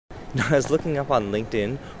I was looking up on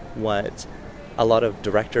LinkedIn what a lot of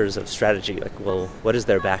directors of strategy, like, well, what is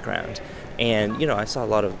their background? And, I saw a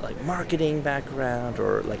lot of, like, marketing background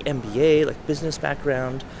or, like, MBA, like, business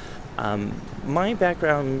background. My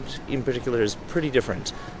background in particular is pretty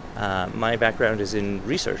different. My background is in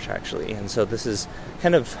research, actually, and so this is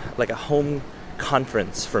kind of like a home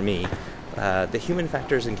conference for me. The Human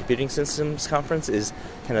Factors in Computing Systems conference is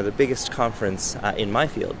kind of the biggest conference in my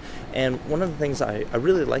field. And one of the things I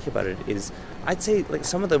really like about it is I'd say like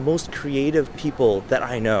some of the most creative people that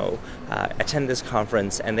I know attend this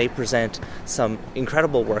conference, and they present some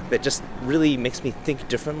incredible work that just really makes me think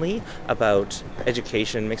differently about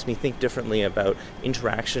education, makes me think differently about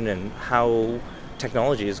interaction and how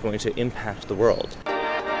technology is going to impact the world.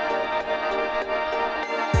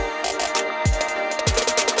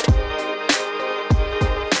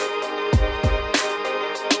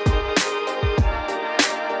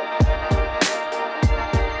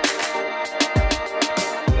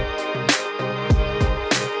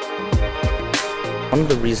 One of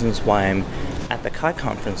the reasons why I'm at the Chi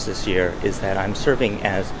conference this year is that I'm serving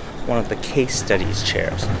as one of the case studies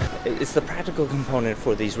chairs. It's the practical component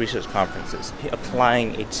for these research conferences,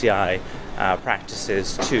 applying HCI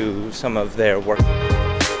practices to some of their work.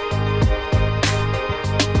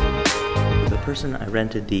 The person I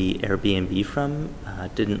rented the Airbnb from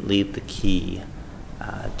didn't leave the key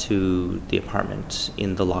to the apartment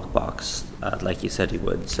in the lockbox like he said he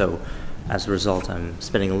would. So as a result, I'm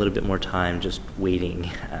spending a little bit more time just waiting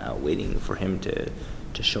for him to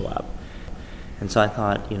show up. And so I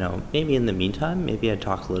thought, maybe in the meantime, maybe I'd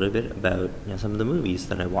talk a little bit about some of the movies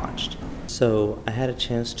that I watched. So I had a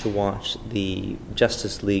chance to watch the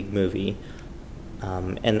Justice League movie,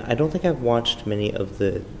 and I don't think I've watched many of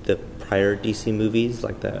the prior DC movies,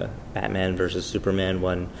 like the Batman versus Superman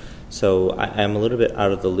one, so I'm a little bit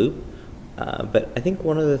out of the loop. But I think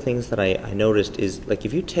one of the things that I noticed is, like,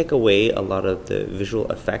 if you take away a lot of the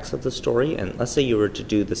visual effects of the story, and let's say you were to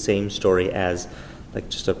do the same story as, like,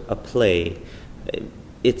 just a play,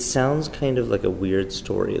 it sounds kind of like a weird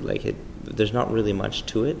story. Like, there's not really much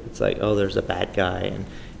to it. It's like, oh, there's a bad guy, and,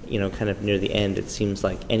 kind of near the end, it seems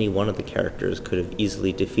like any one of the characters could have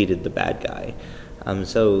easily defeated the bad guy.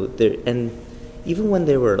 And even when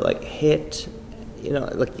they were, like, hit,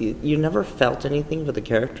 like you never felt anything for the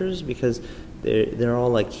characters because they're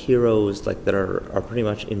all like heroes, like that are pretty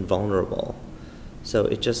much invulnerable. So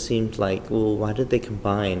it just seemed like, well, why did they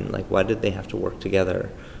combine? Like, why did they have to work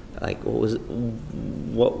together? Like,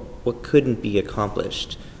 what couldn't be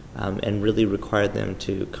accomplished, and really required them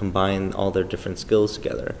to combine all their different skills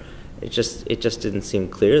together? It just didn't seem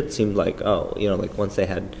clear. It seemed like, like once they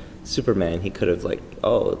had Superman, he could have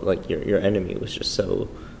your enemy was just so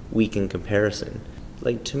weak in comparison.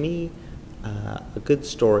 Like, to me, a good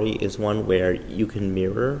story is one where you can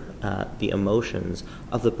mirror the emotions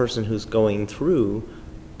of the person who's going through,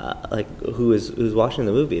 who's watching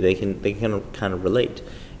the movie. They can kind of relate,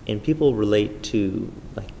 and people relate to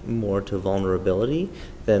more to vulnerability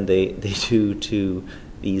than they do to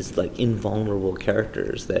these invulnerable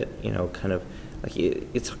characters that kind of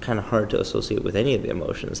it's kind of hard to associate with any of the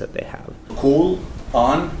emotions that they have. Cool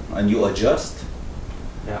on, and you adjust.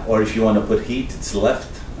 Yeah. Or if you want to put heat, it's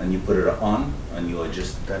left, and you put it on, and you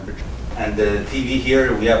adjust the temperature. And the TV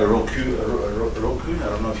here, we have a Roku. I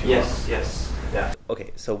don't know if you want. Yes. Yeah.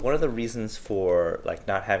 Okay, so one of the reasons for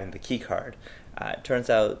not having the key card, it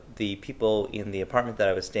turns out the people in the apartment that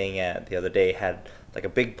I was staying at the other day had a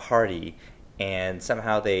big party, and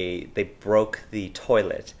somehow they broke the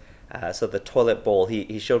toilet. So the toilet bowl,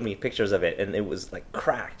 he showed me pictures of it, and it was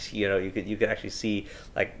cracked. You could actually see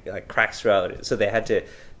like cracks throughout it. So they had to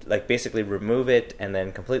basically remove it and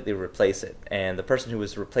then completely replace it. And the person who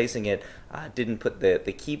was replacing it didn't put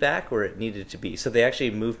the key back where it needed to be. So they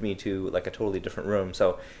actually moved me to a totally different room.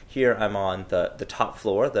 So here I'm on the top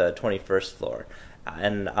floor, the 21st floor,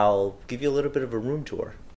 and I'll give you a little bit of a room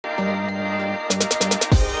tour.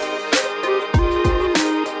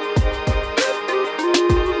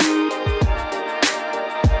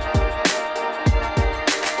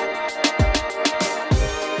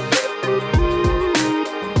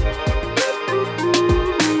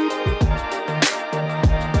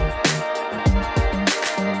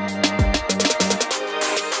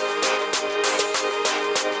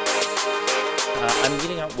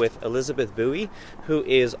 With Elizabeth Bowie, who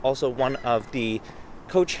is also one of the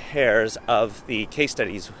co-chairs of the case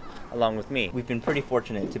studies along with me. We've been pretty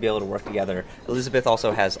fortunate to be able to work together. Elizabeth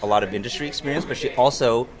also has a lot of industry experience, but she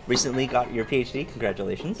also recently got your PhD.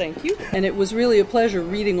 Congratulations. Thank you. And it was really a pleasure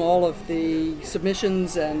reading all of the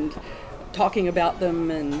submissions and talking about them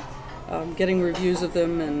and getting reviews of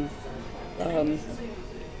them, and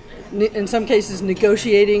in some cases,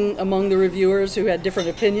 negotiating among the reviewers who had different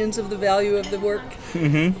opinions of the value of the work.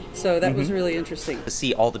 So that was really interesting. To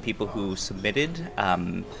see all the people who submitted,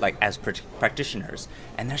 like as practitioners,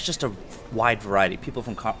 and there's just a wide variety. People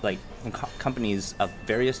from companies of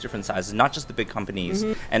various different sizes, not just the big companies.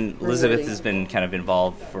 And Elizabeth has been kind of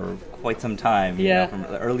involved for quite some time, you know, from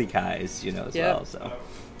the early guys, you know, as well. So.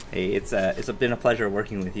 Hey, it's been a pleasure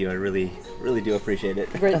working with you. I really do appreciate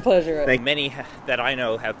it. Great pleasure. Many that I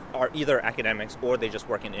know are either academics or they just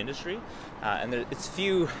work in industry, and there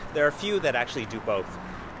are a few that actually do both.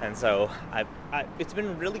 And so it's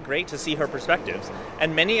been really great to see her perspectives,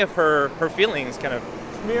 and many of her feelings kind of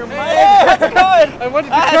mirror mine. Hey, how's it going? I wanted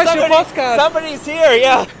to crush your podcast. Somebody's here,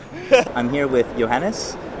 yeah. I'm here with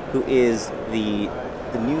Johannes, who is the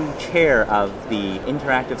new chair of the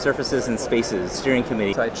Interactive Surfaces and Spaces Steering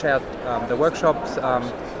Committee. So I chaired the workshops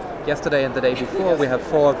yesterday and the day before. We have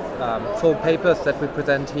 4 full papers that we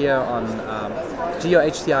present here on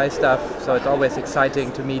geo-HCI stuff, so it's always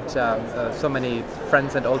exciting to meet so many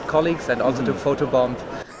friends and old colleagues, and also to photobomb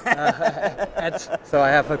Ed. So I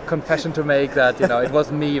have a confession to make that, you know, it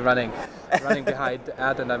was me running behind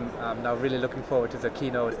Ed, and I'm now really looking forward to the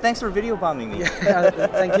keynote. Thanks for video bombing me. Yeah,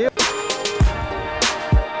 thank you.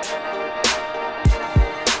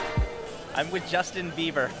 I'm with Justin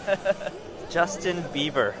Bieber. Justin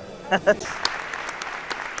Bieber.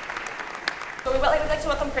 So we'd like to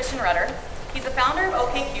welcome Christian Rudder. He's the founder of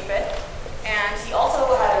OkCupid, and he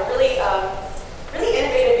also had a really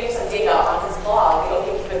innovative use of data on his blog, the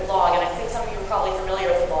OkCupid blog, and I think some of you are probably familiar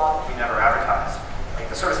with the blog. We never advertise. Like,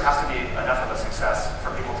 the service has to be enough of a success for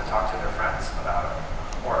people to talk to their friends about it.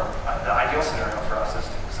 Or the ideal scenario for us is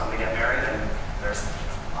somebody get married and there's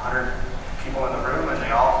 100 people in the room and they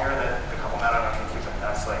all hear that the couple met on OkCupid.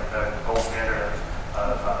 That's like the gold standard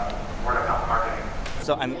of word of mouth marketing.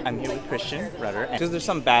 So I'm here with Christian Rudder, because there's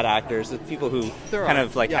some bad actors, the people who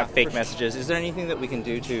have fake messages. Is there anything that we can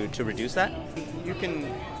do to reduce that? You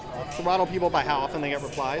can throttle people by how often they get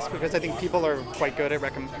replies, because I think people are quite good at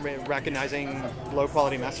recognizing low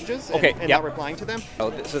quality messages and not replying to them.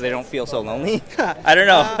 Oh, so they don't feel so lonely? I don't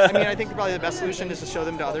know. I mean, I think probably the best solution is to show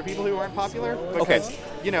them to other people who aren't popular, because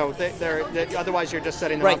you know, they're otherwise you're just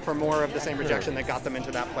setting them up for more of the same rejection that got them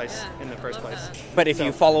into that place in the first place. But if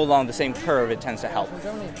you follow along the same curve, it tends to help.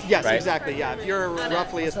 Yes, right? Exactly. Yeah, if you're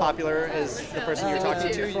roughly as popular as the person you're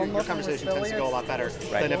talking to, your conversation tends to go a lot better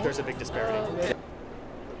than if there's a big disparity.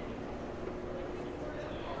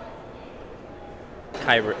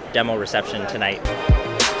 High demo reception tonight.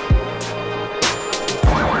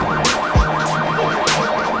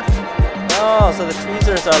 Oh, so the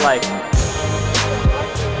tweezers are like...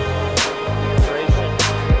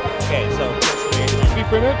 Okay, so... Be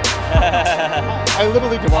printed? I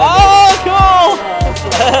literally do. Oh, cool!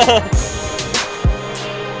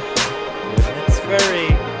 It's very...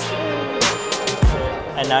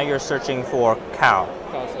 And now you're searching for cow.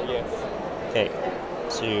 Yes. Okay.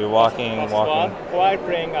 So you're walking. While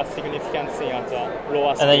playing a significant thing at the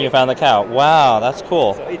lower speed. And then you found the cow. Wow, that's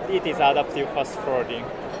cool. So it is adaptive fast forwarding.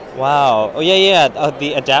 Wow. Oh yeah.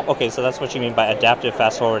 The adapt. Okay, so that's what you mean by adaptive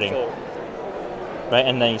fast forwarding. So, right,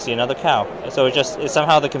 and then you see another cow. So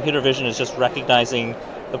somehow the computer vision is just recognizing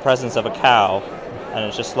the presence of a cow, and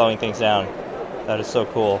it's just slowing things down. That is so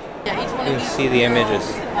cool. Yeah, each one of You these see the images.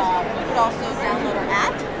 You could also download our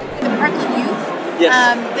app. The Parkland Youth.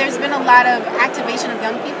 Yes. There's been a lot of activation of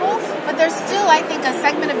young people, but there's still, I think, a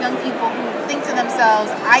segment of young people who think to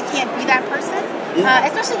themselves, I can't be that person,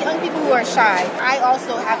 especially young people who are shy. I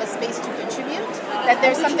also have a space to contribute, that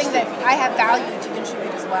there's something that I have value to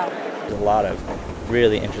contribute as well. There's a lot of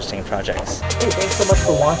really interesting projects. Hey, thanks so much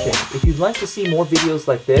for watching. If you'd like to see more videos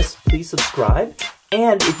like this, please subscribe.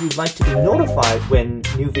 And if you'd like to be notified when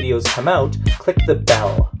new videos come out, click the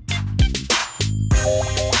bell.